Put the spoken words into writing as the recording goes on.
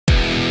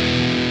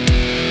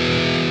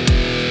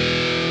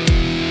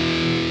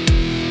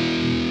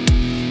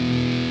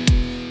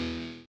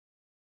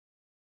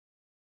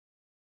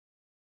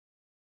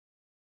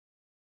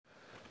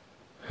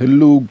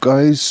Hello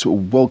guys,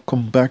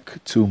 welcome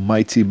back to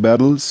Mighty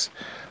Battles.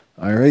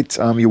 Alright,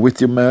 you're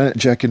with your man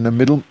Jack in the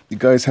Middle. You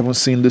guys haven't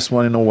seen this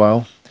one in a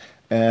while.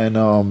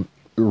 And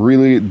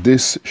really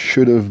this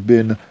should have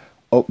been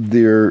up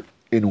there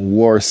in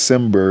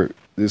Warcember.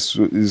 This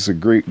is a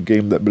great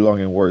game that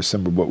belonged in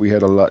Warcember, but we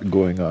had a lot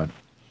going on.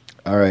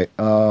 Alright,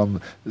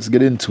 let's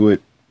get into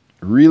it.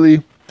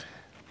 Really,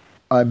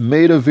 I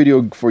made a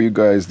video for you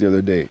guys the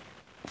other day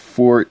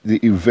for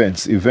the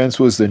events. Events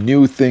was the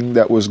new thing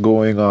that was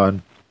going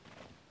on.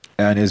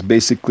 And it's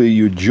basically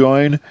you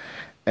join,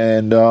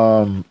 and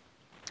I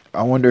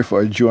wonder if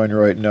I join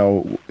right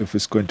now, if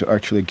it's going to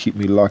actually keep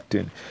me locked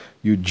in.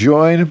 You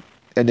join,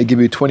 and they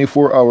give you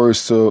 24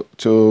 hours to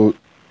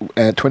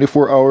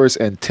 24 hours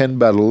and 10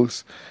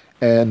 battles,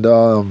 and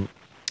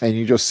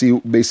you just see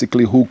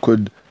basically who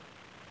could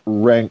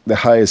rank the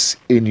highest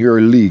in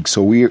your league.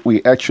 So we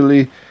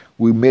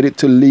made it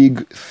to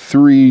League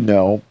 3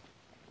 now.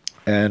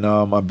 And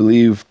I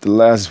believe the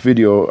last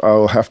video,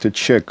 I'll have to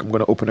check. I'm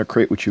going to open a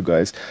crate with you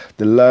guys.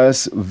 The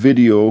last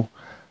video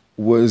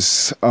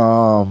was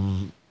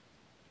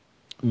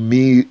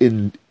me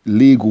in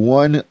League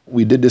 1.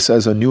 We did this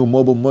as a new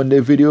Mobile Monday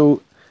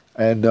video.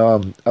 And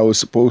I was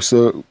supposed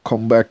to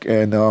come back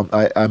and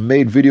I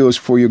made videos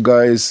for you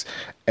guys.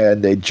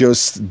 And they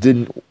just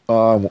didn't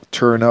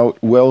turn out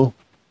well.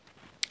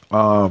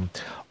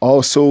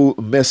 Also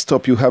messed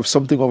up. You have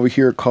something over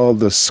here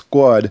called the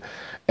squad.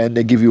 And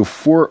they give you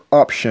 4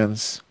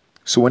 options.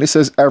 So when it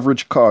says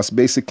average cost,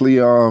 basically,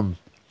 you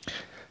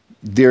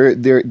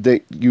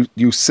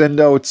send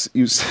out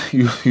it's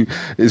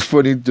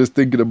funny just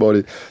thinking about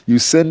it. You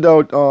send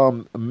out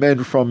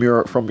men from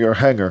your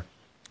hangar,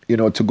 you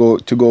know,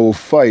 to go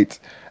fight,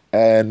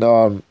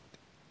 and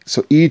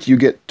so each you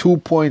get 2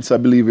 points, I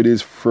believe it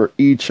is, for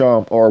each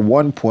or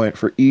 1 point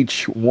for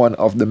each one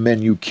of the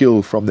men you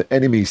kill from the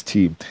enemy's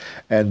team,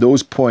 and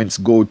those points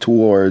go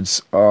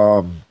towards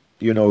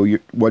you know,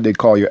 what they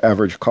call your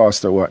average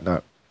cost or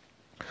whatnot.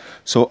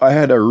 So I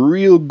had a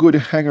real good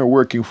hanger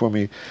working for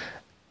me,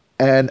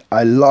 and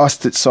I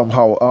lost it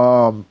somehow.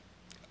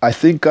 I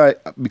think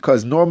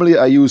because normally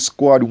I use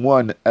squad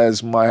 1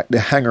 as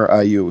the hanger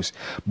I use,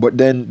 but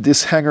then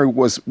this hanger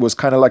was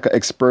kind of like an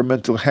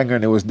experimental hanger,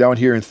 and it was down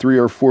here in 3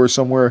 or 4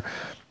 somewhere.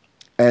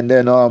 And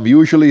then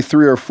usually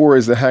 3 or 4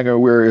 is the hanger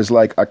where it's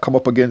like I come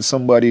up against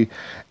somebody,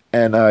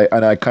 and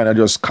I kind of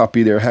just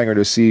copy their hanger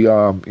to see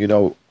you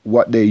know,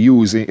 what they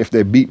use. If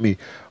they beat me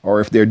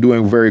or if they're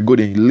doing very good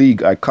in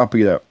league, I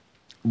copy that.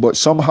 But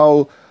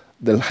somehow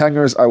the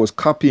hangers I was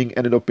copying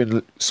ended up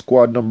in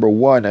squad number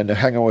 1, and the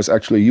hanger I was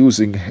actually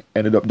using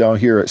ended up down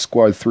here at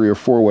squad 3 or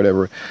 4,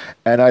 whatever.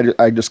 And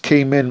I just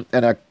came in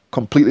and I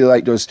completely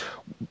like just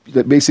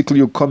basically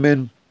you come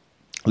in.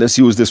 Let's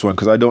use this one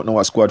because I don't know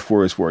what squad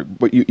 4 is for,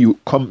 but you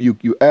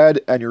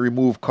add and you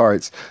remove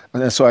cards.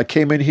 And then so I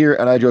came in here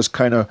and I just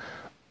kind of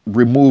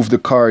removed the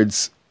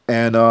cards.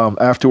 And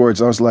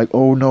afterwards, I was like,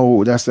 "Oh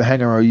no, that's the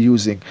hanger I'm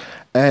using,"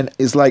 and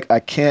it's like I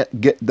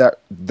can't get that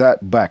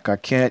back. I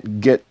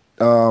can't get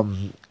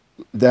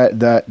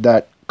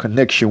that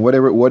connection,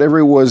 whatever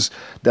it was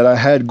that I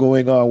had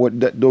going on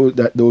with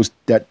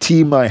that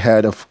team I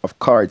had of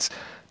cards.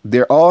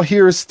 They're all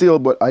here still,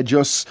 but I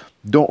just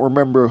don't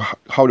remember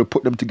how to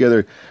put them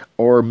together,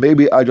 or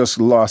maybe I just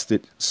lost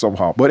it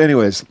somehow. But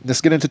anyways, let's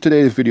get into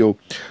today's video.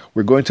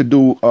 We're going to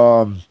do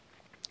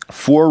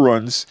 4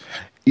 runs.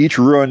 Each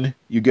run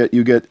you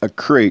get a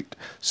crate,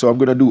 so I'm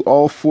gonna do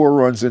all 4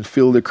 runs and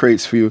fill the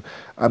crates for you.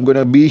 I'm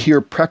gonna be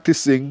here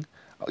practicing,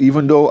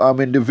 even though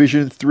I'm in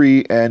Division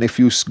 3. And if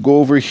you go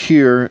over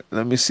here,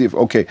 let me see if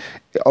okay,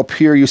 up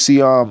here you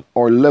see our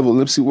level.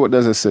 Let's see what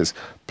does it says.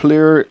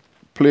 Your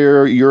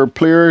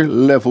player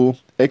level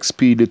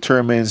XP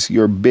determines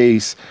your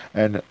base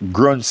and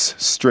Grunts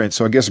strength.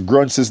 So I guess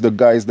Grunts is the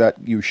guys that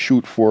you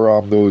shoot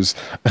for those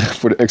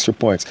for the extra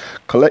points.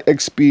 Collect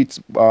XP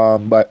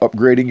by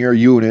upgrading your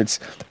units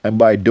and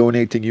by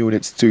donating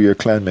units to your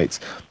clanmates.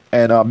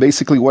 And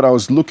basically what I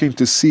was looking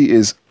to see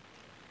is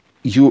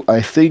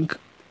I think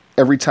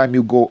every time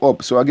you go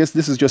up, so I guess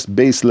this is just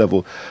base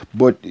level,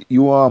 but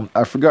you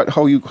I forgot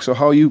how you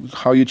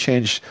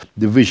change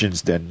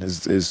divisions then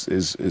is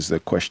the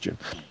question.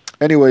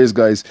 Anyways,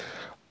 guys,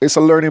 it's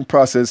a learning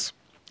process.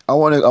 I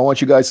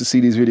want you guys to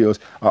see these videos.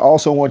 I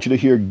also want you to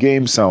hear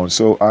game sound.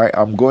 So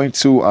I'm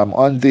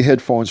on the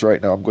headphones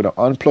right now. I'm going to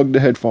unplug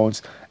the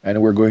headphones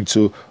and we're going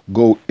to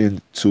go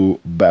into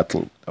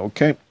battle.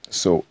 Okay,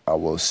 so I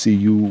will see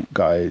you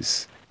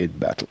guys in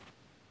battle.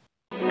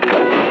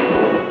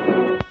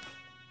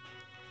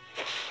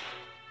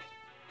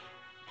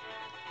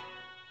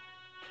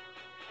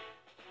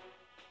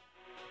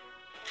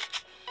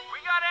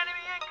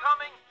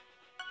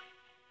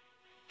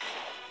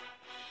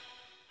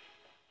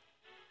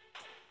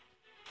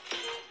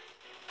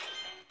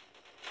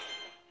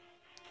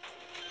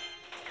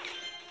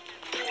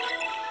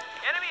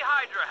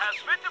 Hydra has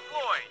been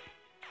deployed.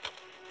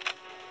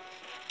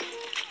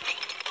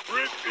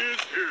 Grit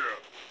is here.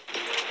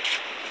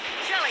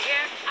 Shelly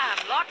here. I'm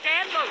locked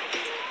and loaded.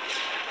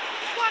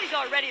 Squaddies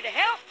are ready to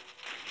help.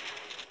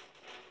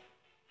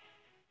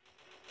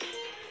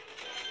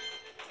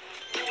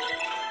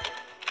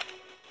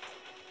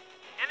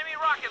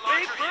 rocket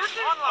launcher is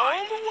person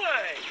online. on the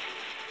way.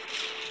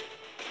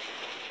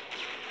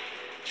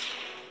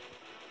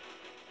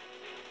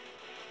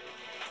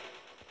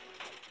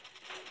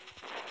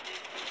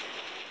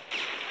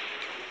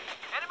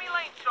 Enemy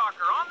lane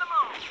stalker on the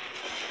move.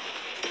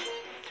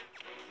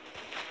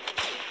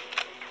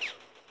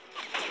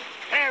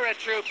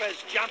 Paratroopers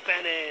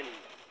jumping in.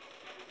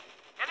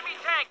 Enemy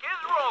tank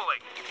is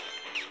rolling.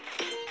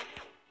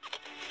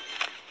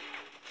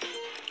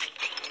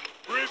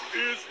 Grit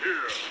is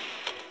here.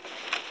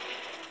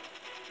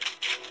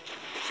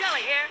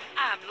 Shelly here.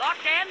 I'm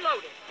locked and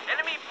loaded.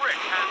 Enemy brick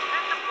has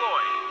been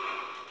deployed.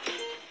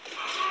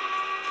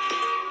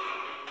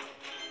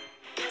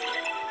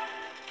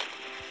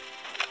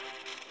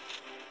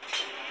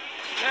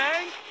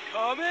 Tank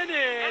coming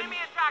in. Enemy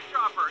attack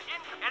chopper.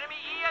 Enemy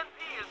EMP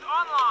is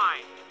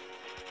online.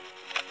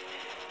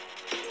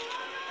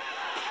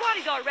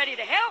 Squaddies all ready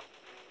to help.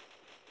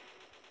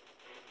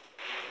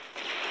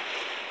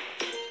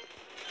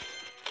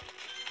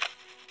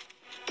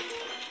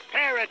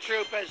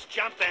 Paratroopers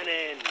jumping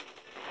in.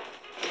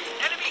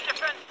 Enemy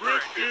defense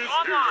Grit turret is is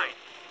online.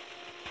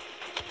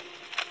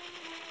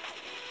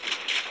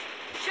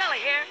 Shelly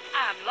here.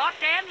 I'm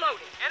locked and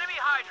loaded. Enemy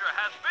Hydra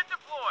has been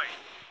deployed.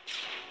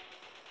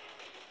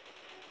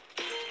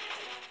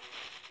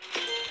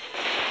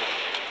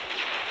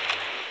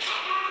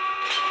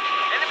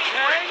 Enemy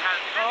brick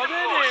has been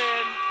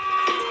deployed.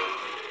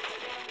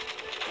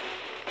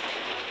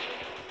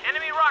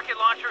 Enemy rocket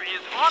launcher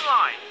is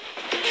online.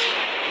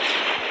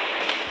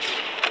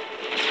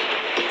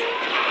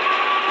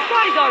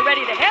 Squaddies all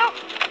ready to help.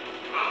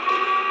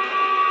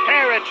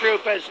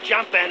 Paratroopers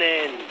jumping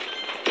in.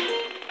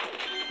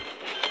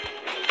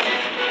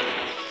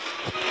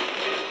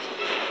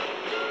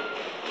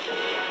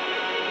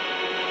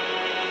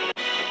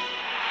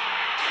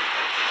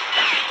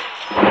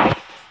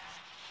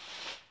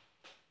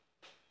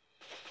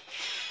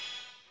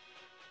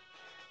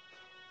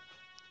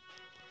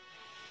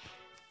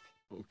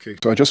 Okay,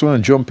 so I just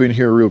want to jump in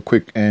here real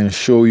quick and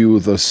show you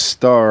the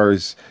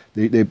stars.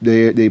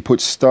 They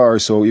put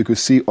stars, so you could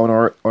see on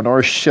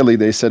our Shelly.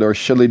 They said our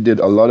Shelly did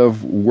a lot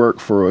of work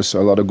for us,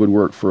 a lot of good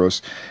work for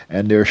us,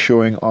 and they're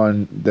showing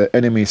on the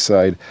enemy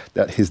side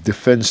that his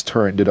defense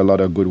turret did a lot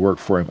of good work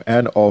for him,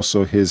 and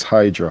also his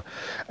Hydra,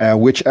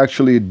 which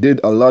actually did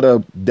a lot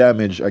of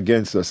damage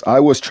against us. I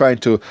was trying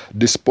to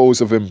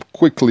dispose of him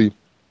quickly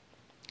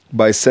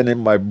by sending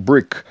my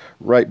brick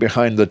right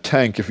behind the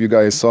tank, if you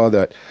guys saw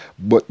that.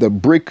 But the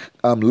brick,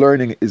 I'm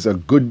learning, is a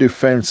good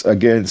defense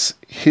against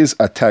his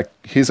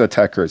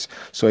attackers.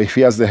 So if he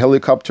has the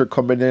helicopter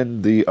coming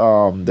in,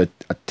 the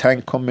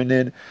tank coming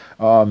in,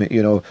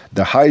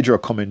 the Hydra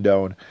coming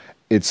down,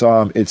 it's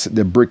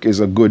the brick is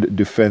a good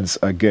defense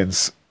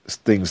against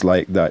things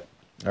like that.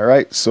 All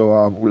right,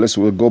 so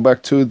we'll go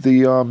back to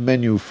the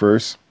menu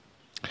first,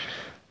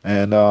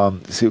 and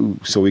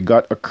so we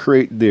got a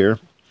crate there.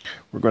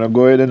 We're going to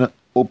go ahead and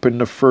open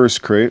the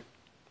first crate.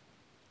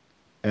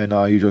 And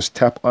you just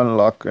tap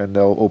unlock and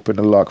they'll open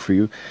the lock for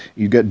you.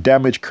 You get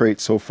damage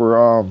crates. So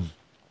for,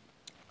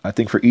 I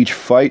think for each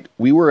fight,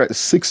 we were at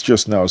 6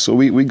 just now. So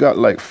we got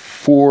like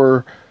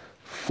four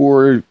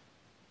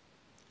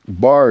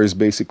bars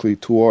basically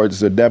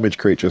towards the damage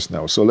crate just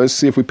now. So let's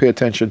see if we pay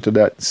attention to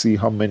that. See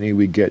how many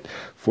we get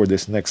for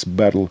this next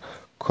battle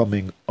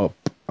coming up.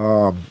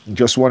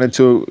 Just wanted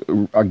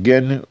to,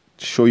 again,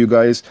 show you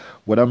guys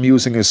what I'm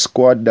using is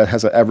squad that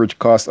has an average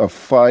cost of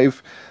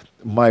 5.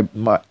 My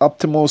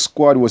optimal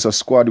squad was a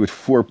squad with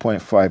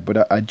 4.5,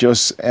 but I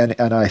just and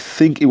I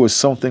think it was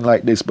something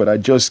like this, but I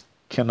just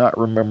cannot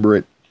remember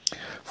it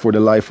for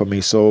the life of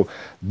me. So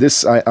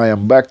this I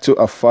am back to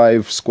a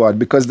 5 squad,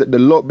 because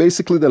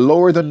basically the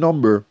lower the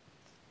number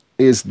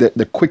is,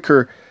 the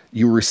quicker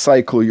you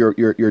recycle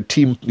your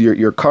team,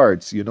 your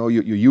cards. You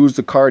use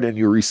the card and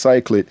you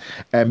recycle it,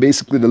 and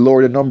basically the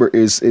lower the number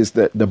is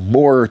that the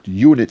more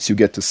units you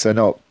get to send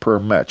out per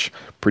match,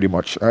 pretty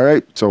much. All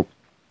right, so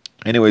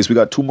anyways, we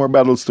got 2 more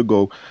battles to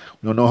go.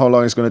 We don't know how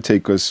long it's going to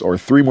take us, or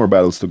 3 more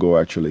battles to go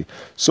actually.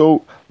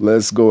 So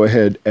let's go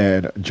ahead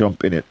and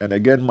jump in it. And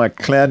again, my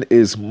clan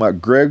is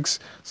Greg's.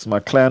 It's my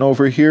clan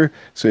over here.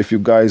 So if you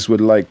guys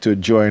would like to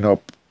join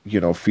up,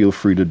 feel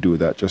free to do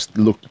that. Just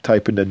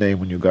type in the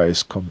name when you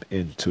guys come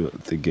into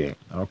the game.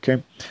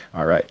 Okay.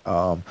 All right.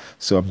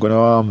 So I'm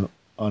gonna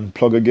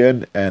unplug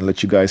again and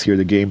let you guys hear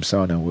the game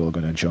sound, and we're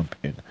gonna jump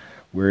in.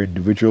 We're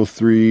individual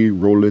 3,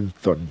 Rolling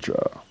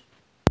Thunder.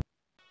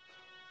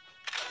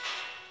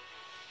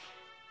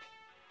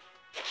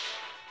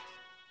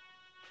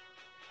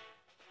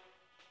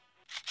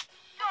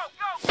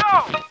 Go!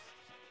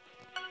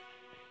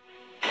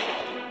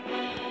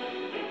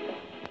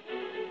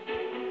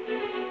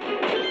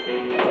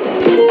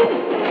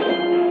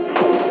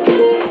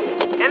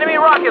 Enemy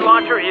rocket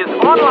launcher is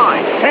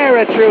online.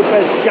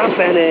 Paratroopers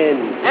jumping in.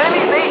 Enemy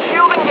base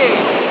shield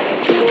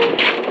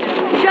engaged.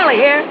 Shelly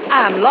here.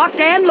 I'm locked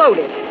and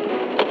loaded.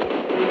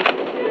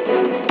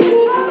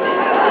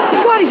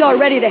 Squaddies all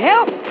ready to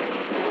help.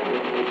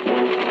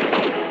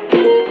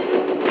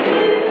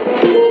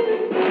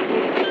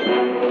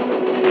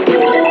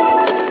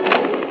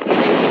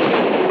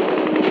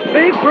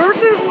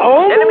 Dispersers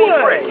on Enemy the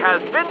way. brick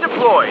has been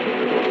deployed.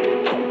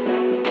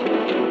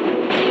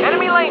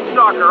 Enemy lane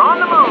stalker on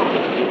the move.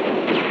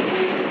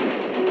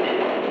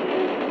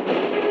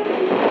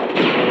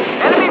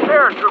 Enemy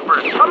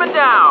paratroopers coming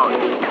down.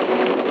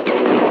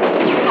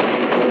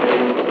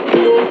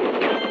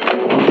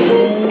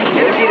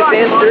 Energy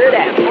defense turret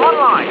active.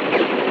 Online.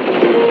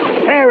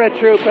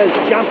 Paratroopers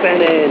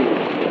jumping in.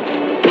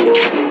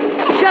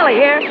 Shelly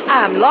here.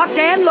 I'm locked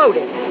and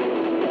loaded.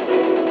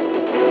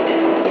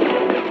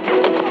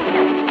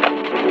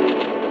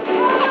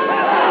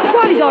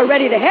 Squaddies all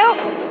ready to help.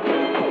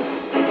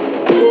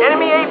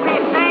 Enemy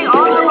APC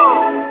on the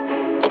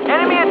move.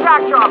 Enemy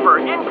attack chopper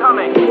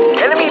incoming.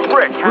 Enemy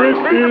brick has Grit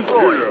been is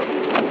deployed. here.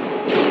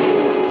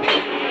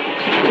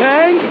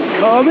 Tank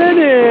coming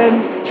in.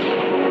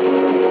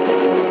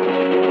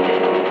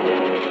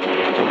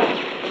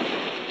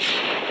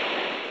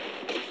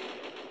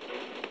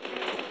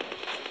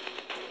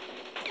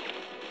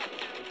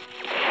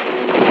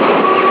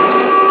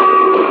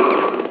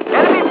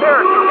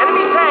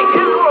 Enemy tank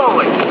is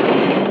rolling.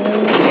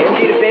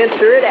 Energy defense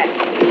turret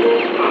active.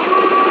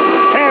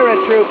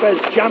 Paratroopers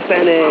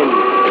jumping in.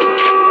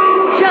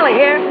 Shelly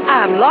here.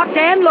 I'm locked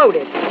and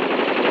loaded.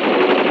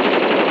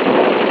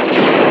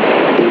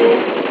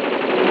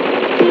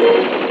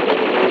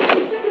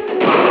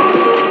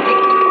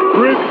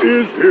 Grit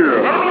is here.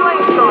 Enemy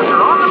lane stalker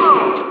on the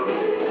move.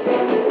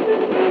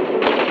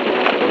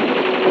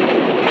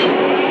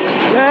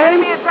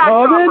 Enemy Tank attack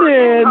coming chopper in.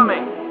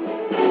 incoming.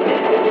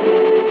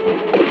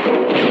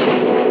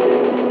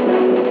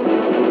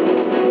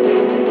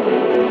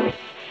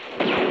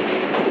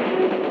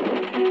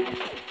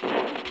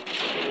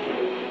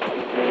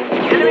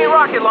 Enemy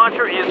rocket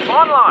launcher is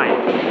online.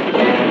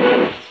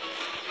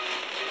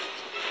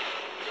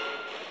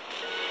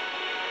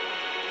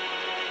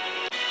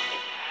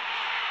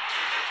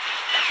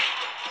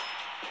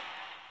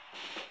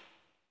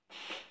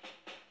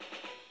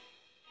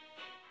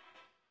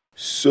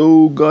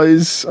 So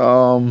guys,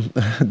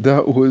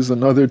 that was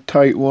another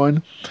tight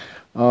one.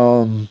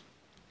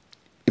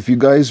 If you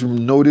guys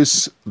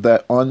notice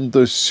that on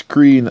the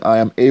screen, I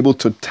am able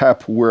to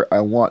tap where I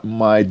want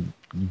my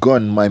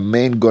gun, my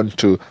main gun,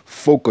 to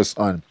focus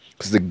on,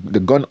 because the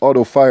gun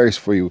auto fires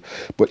for you.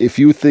 But if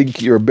you think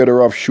you're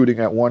better off shooting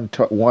at one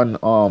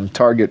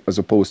target as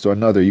opposed to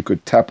another, you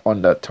could tap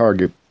on that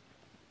target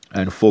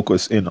and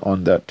focus in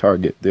on that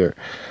target there.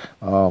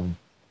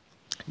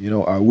 You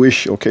know, I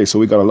wish. Okay, so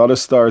we got a lot of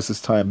stars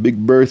this time.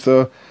 Big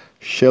Bertha,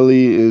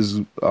 Shelly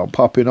is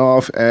popping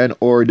off, and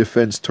our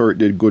defense turret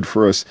did good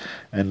for us.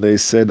 And they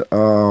said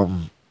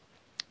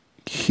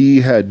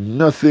he had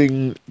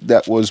nothing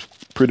that was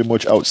pretty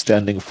much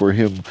outstanding for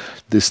him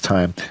this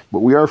time. But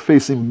we are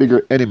facing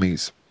bigger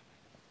enemies.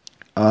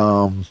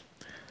 I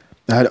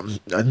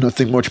have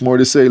nothing much more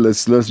to say.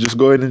 Let's just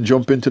go ahead and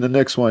jump into the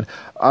next one.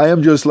 I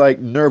am just like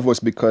nervous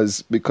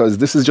because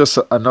this is just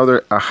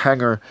a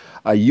hangar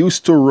I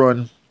used to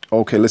run.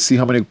 Okay, let's see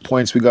how many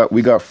points we got.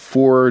 We got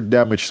 4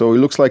 damage, so it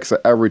looks like it's an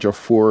average of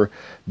 4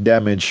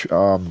 damage,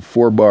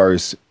 4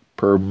 bars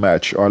per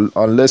match, or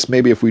unless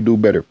maybe if we do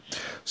better.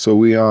 So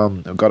we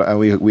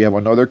we have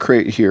another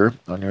crate here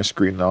on your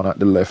screen down at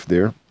the left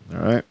there.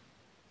 All right,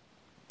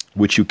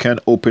 which you can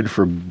open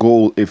for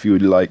gold if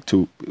you'd like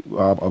to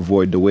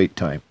avoid the wait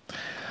time.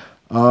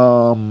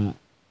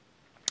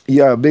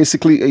 Yeah,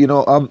 basically, you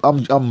know,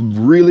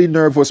 I'm really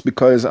nervous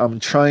because I'm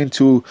trying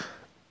to.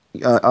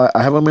 I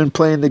haven't been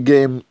playing the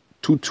game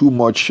too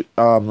much.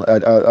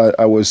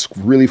 I was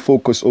really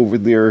focused over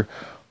there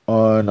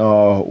on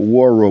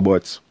war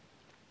robots,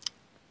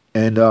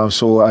 and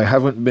so I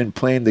haven't been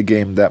playing the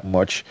game that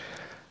much.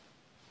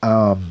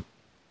 You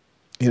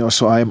know,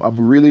 so I'm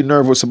really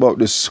nervous about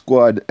this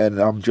squad, and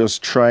I'm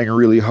just trying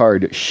really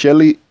hard.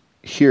 Shelly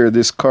here,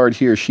 this card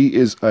here, she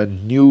is a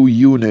new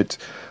unit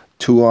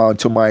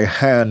to my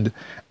hand,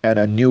 and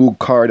a new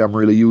card I'm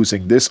really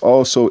using. This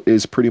also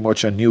is pretty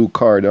much a new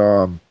card.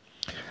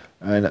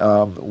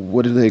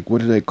 What do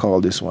they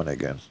call this one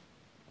again?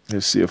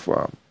 Let's see if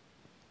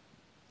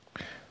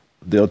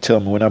they'll tell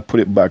me when I put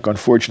it back.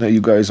 Unfortunately,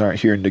 you guys aren't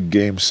hearing the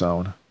game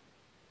sound.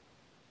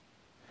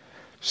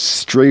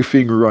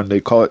 Strafing run, they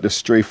call it the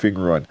strafing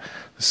run.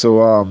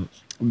 So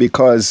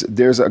because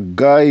there's a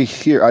guy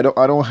here, I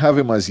don't have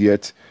him as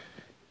yet.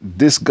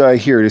 This guy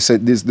here, they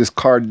said this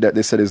card that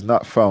they said is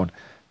not found.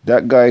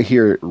 That guy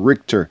here,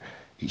 Richter,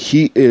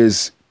 he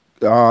is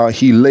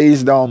he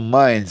lays down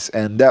mines,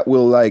 and that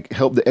will like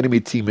help the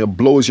enemy team. It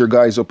blows your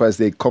guys up as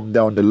they come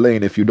down the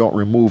lane if you don't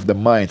remove the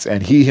mines.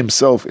 And he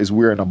himself is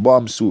wearing a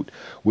bomb suit,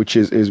 which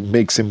is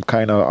makes him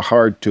kind of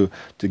hard to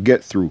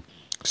get through.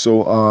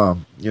 So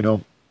you know,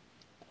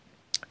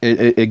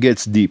 it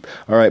gets deep.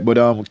 All right, but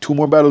 2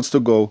 more battles to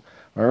go.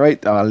 All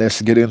right,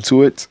 let's get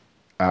into it.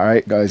 All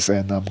right, guys,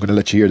 and I'm gonna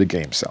let you hear the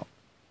game sound.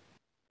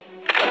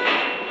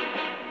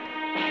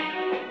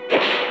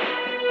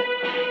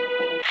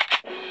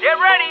 Get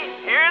ready,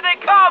 here they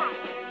come!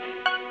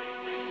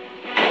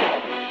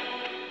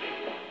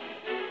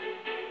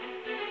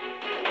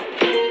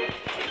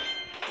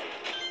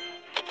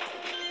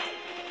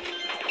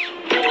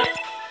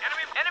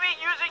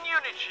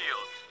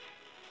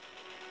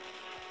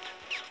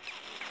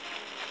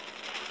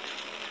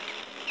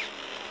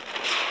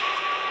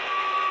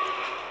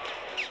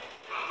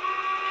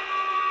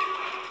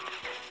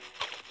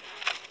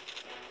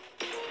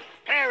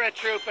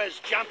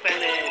 Paratroopers jumping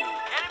in.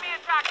 Enemy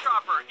attack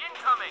chopper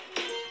incoming.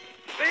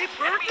 Big Enemy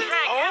Bertha's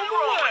tank on is the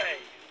rolling.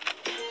 way.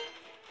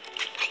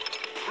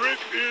 Grit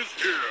is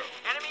here.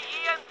 Enemy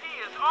EMP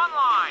is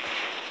online.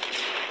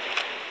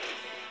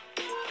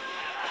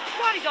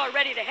 Squaddies all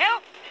ready to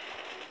help.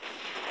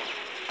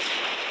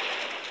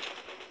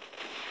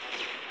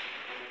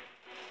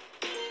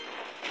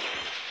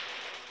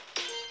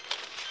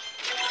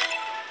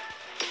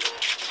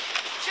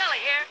 Shelly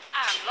here.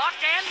 I'm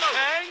locked and loaded.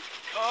 Tank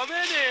coming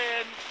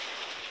in.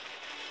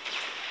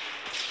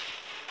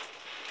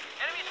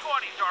 Enemy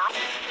squaddies are...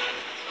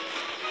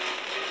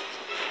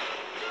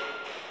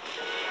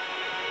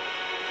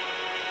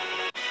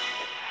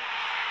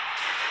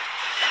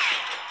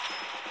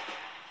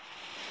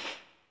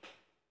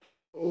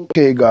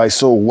 Okay, guys,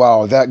 so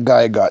wow, that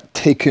guy got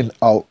taken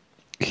out.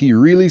 He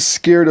really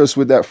scared us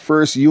with that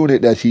first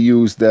unit that he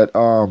used. That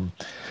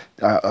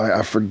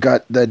I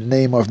forgot the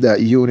name of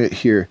that unit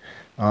here.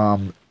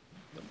 Bomber,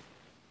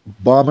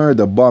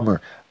 the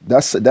bomber.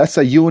 That's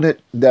a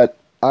unit that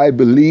I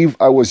believe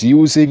I was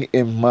using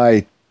in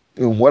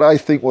what I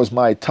think was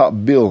my top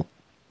build.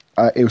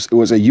 It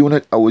was a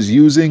unit I was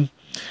using,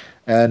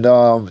 and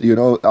you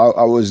know,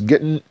 I was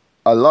getting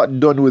a lot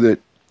done with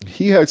it.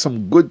 He had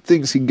some good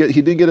things. He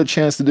didn't get a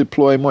chance to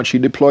deploy much. He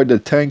deployed the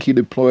tank. He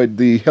deployed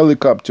the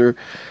helicopter,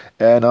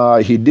 and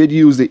he did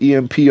use the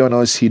EMP on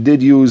us. He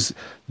did use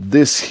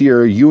this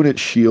here unit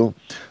shield.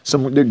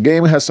 The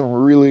game has some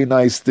really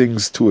nice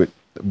things to it.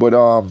 But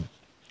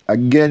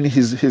again,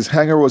 his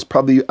hangar was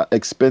probably an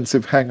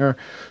expensive hangar,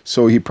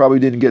 so he probably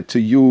didn't get to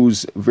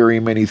use very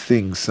many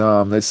things.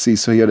 Let's see.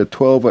 So he had a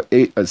 12, a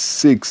 8, a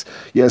 6.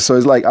 Yeah. So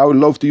it's like I would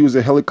love to use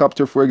a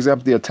helicopter, for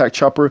example, the attack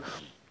chopper.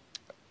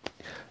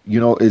 You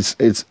know,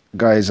 it's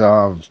guys,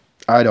 I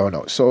don't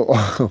know.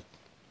 So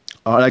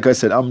like I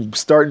said, I'm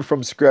starting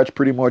from scratch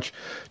pretty much,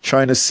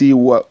 trying to see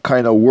what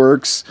kind of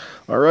works.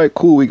 All right,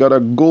 cool. We got a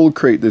gold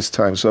crate this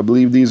time, so I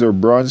believe these are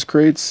bronze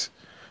crates,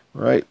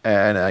 right?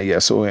 And yeah,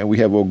 so we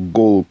have a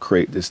gold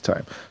crate this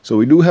time. So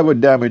we do have a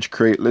damage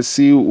crate. Let's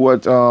see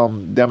what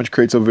damage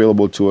crates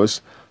available to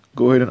us.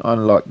 Go ahead and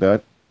unlock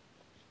that.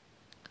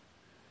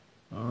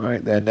 All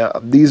right, then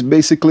these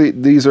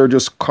are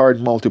just card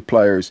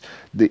multipliers.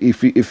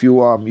 If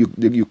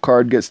your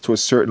card gets to a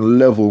certain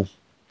level,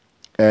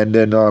 and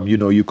then you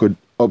know, you could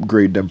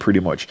upgrade them pretty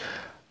much.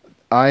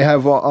 I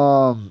have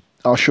I'll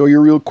show you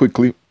real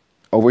quickly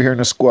over here in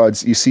the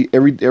squads. You see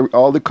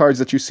all the cards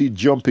that you see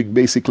jumping.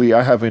 Basically,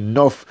 I have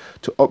enough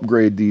to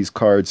upgrade these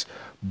cards,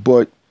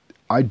 but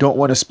I don't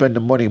want to spend the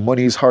money.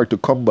 Money is hard to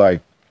come by,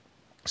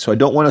 so I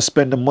don't want to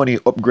spend the money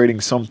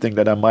upgrading something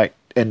that I might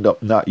end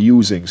up not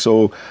using.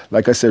 So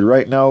like I said,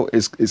 right now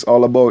it's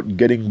all about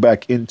getting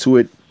back into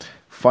it,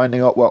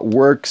 finding out what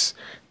works,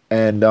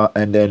 and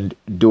then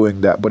doing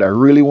that. But I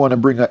really want to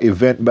bring an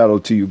event battle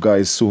to you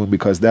guys soon,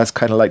 because that's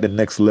kind of like the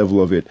next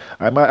level of it.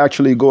 I might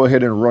actually go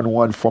ahead and run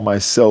one for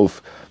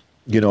myself,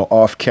 you know,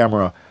 off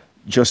camera,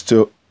 just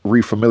to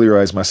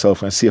refamiliarize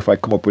myself and see if I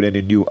come up with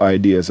any new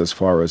ideas as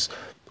far as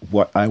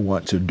what I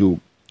want to do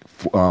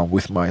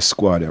with my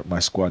squad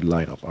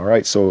lineup. All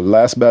right, so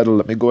last battle,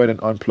 let me go ahead and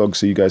unplug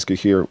so you guys can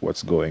hear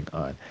what's going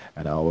on,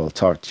 and I will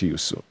talk to you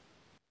soon.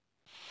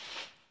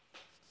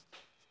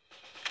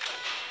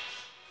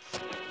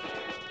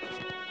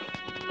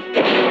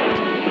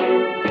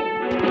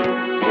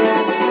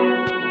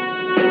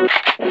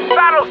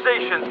 Battle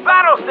stations!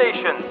 Battle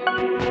stations!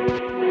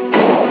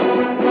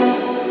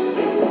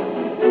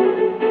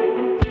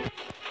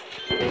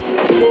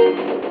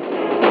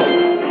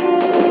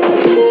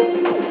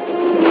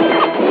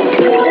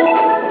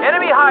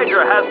 Enemy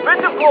Hydra has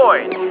been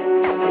deployed!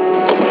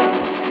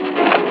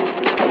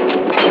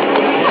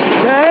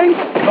 Tank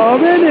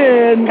coming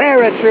in.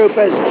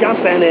 Paratroopers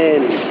jumping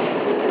in.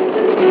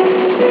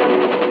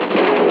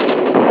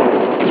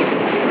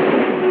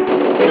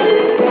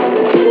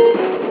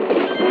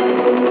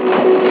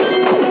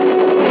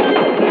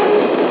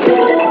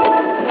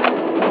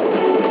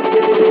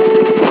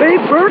 Big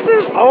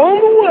Bertha's on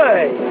the way.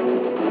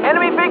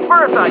 Enemy Big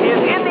Bertha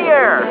is in the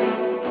air!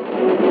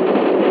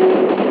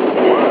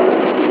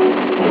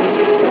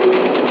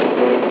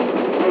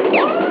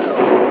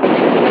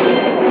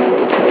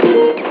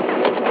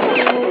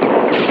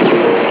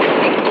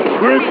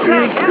 Grit Enemy is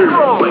tank is here.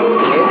 rolling!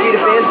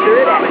 Anti-defense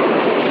turret active.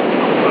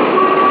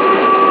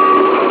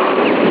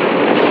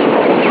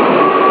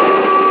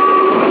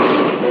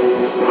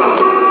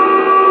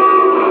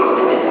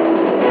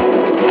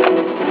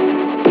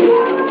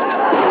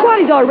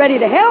 Squaddies all ready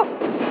to help.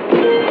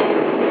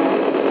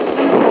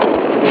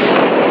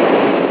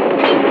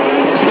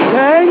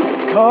 Tank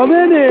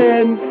coming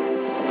in.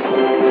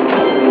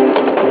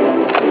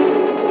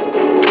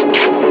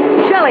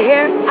 Shelly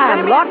here. I'm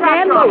Enemy locked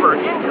attack and chopper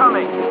loaded.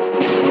 incoming!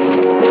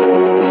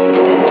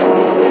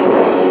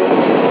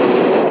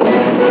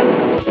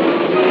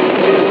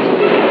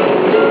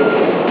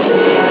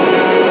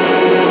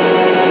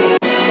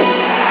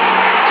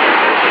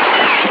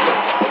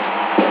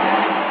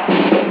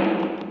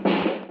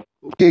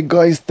 Okay,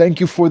 guys, thank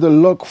you for the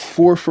luck.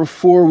 4 for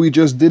 4. We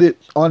just did it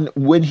on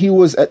when he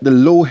was at the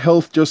low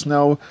health just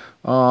now.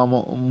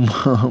 Mormon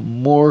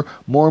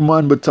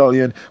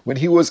Battalion. When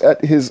he was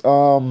at his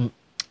and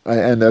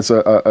that's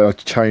a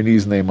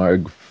Chinese name, I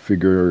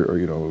figure, or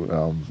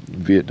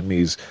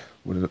Vietnamese.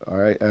 All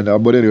right,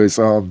 and but anyways,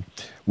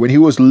 when he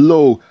was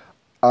low,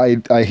 I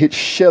hit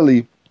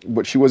Shelly,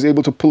 but she was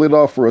able to pull it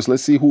off for us.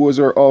 Let's see who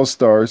was our all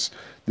stars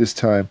this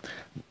time.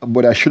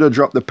 But I should have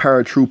dropped the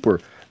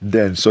paratrooper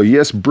then. So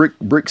yes,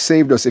 Brick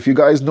saved us. If you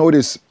guys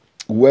notice,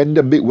 when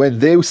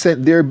they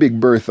sent their Big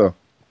Bertha,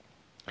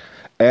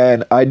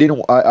 and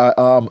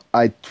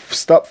I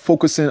stopped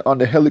focusing on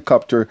the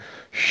helicopter,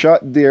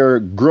 shot their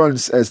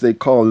grunts as they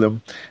call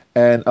them,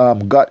 and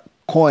got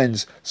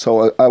coins.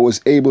 So I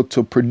was able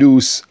to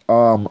produce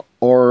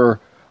our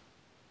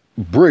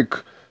brick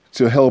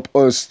to help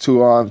us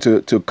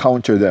to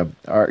counter them.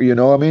 You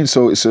know what I mean?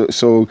 So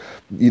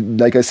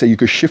like I said, you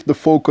could shift the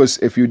focus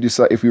if you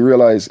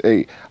realize,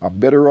 hey, I'm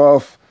better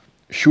off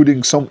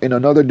shooting in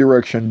another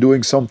direction,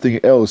 doing something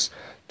else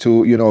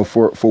to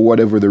for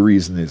whatever the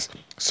reason is.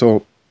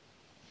 So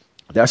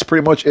that's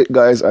pretty much it,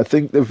 guys. I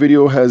think the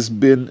video has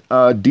been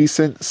a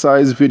decent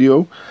size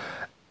video,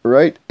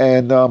 right?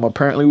 And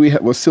apparently we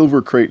have a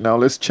silver crate now.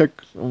 Let's check,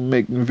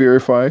 make and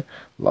verify.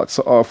 Lots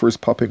of offers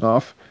popping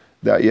off.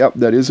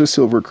 That is a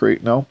silver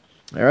crate now.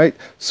 All right,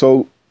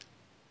 so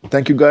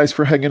thank you guys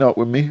for hanging out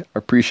with me. I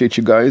appreciate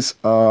you guys.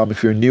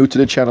 If you're new to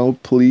the channel,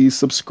 please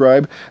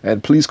subscribe,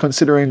 and please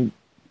consider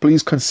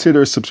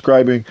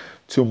subscribing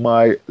to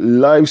my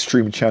live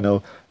stream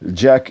channel,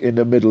 Jack in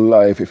the Middle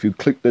Live. If you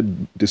click the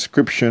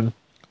description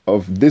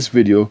of this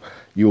video,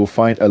 you will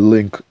find a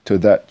link to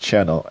that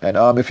channel.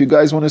 And if you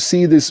guys want to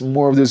see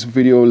more of this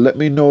video, let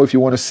me know. If you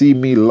want to see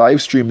me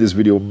live stream this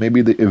video,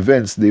 maybe the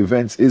events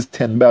is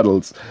 10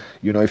 battles,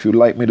 if you'd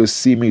like me to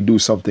see me do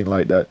something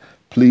like that,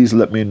 please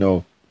let me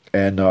know,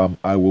 and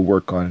I will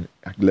work on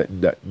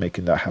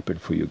making that happen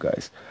for you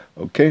guys.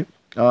 Okay.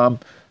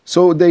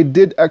 So they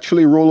did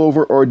actually roll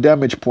over our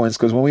damage points,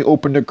 because when we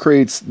opened the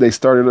crates, they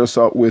started us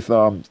out with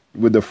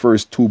the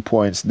first 2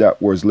 points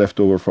that was left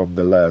over from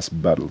the last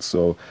battle.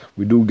 So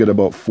we do get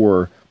about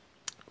four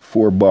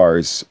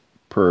bars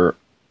per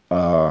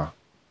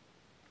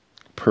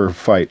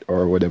fight,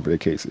 or whatever the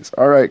case is.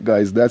 All right,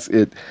 guys, that's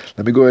it.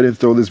 Let me go ahead and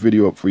throw this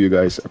video up for you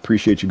guys.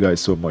 Appreciate you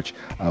guys so much.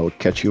 I will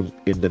catch you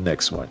in the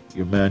next one.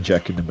 Your man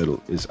Jack in the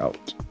Middle is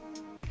out.